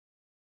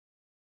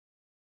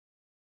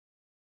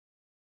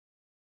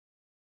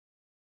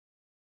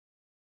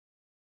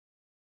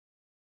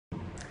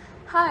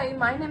Hi,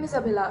 my name is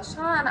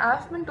Abhilasha and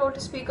I've been told to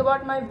speak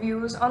about my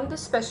views on the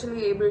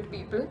specially abled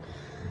people.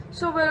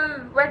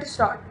 Where to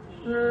start?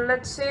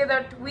 Let's say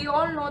that we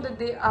all know that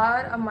they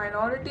are a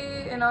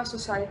minority in our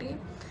society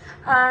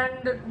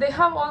and they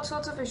have all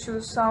sorts of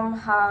issues. Some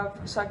have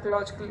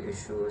psychological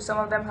issues, some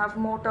of them have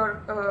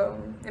motor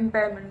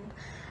impairment,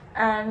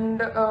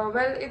 and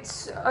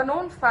it's a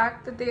known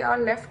fact that they are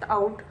left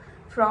out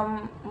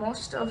from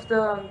most of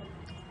the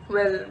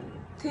well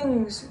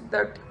things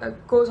that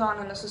goes on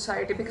in a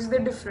society because they're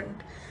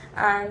different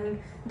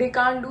and they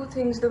can't do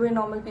things the way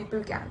normal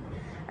people can.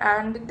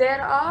 And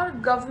there are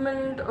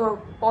government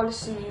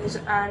policies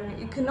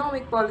and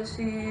economic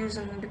policies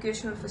and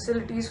educational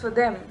facilities for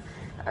them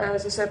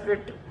as a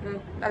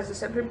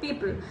separate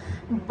people,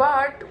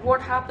 but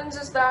what happens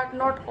is that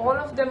not all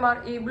of them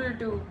are able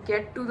to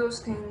get to those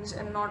things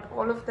and not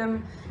all of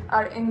them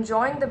are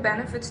enjoying the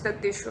benefits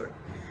that they should.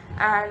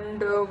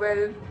 And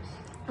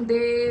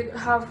they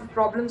have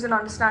problems in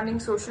understanding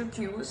social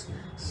cues,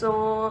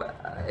 so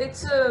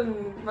it's a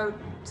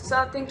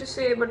sad thing to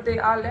say, but they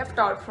are left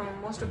out from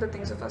most of the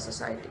things of our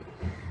society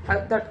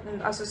that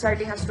our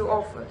society has to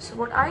offer. So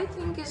what I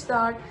think is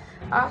that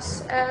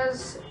us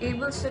as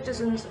able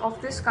citizens of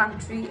this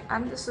country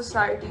and the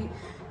society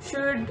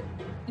should,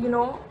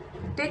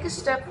 take a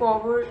step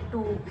forward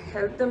to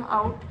help them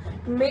out,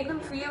 make them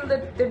feel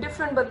that they're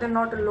different but they're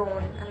not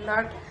alone, and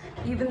that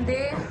even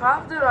they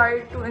have the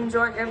right to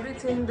enjoy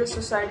everything the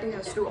society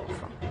has to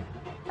offer.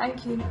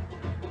 Thank you.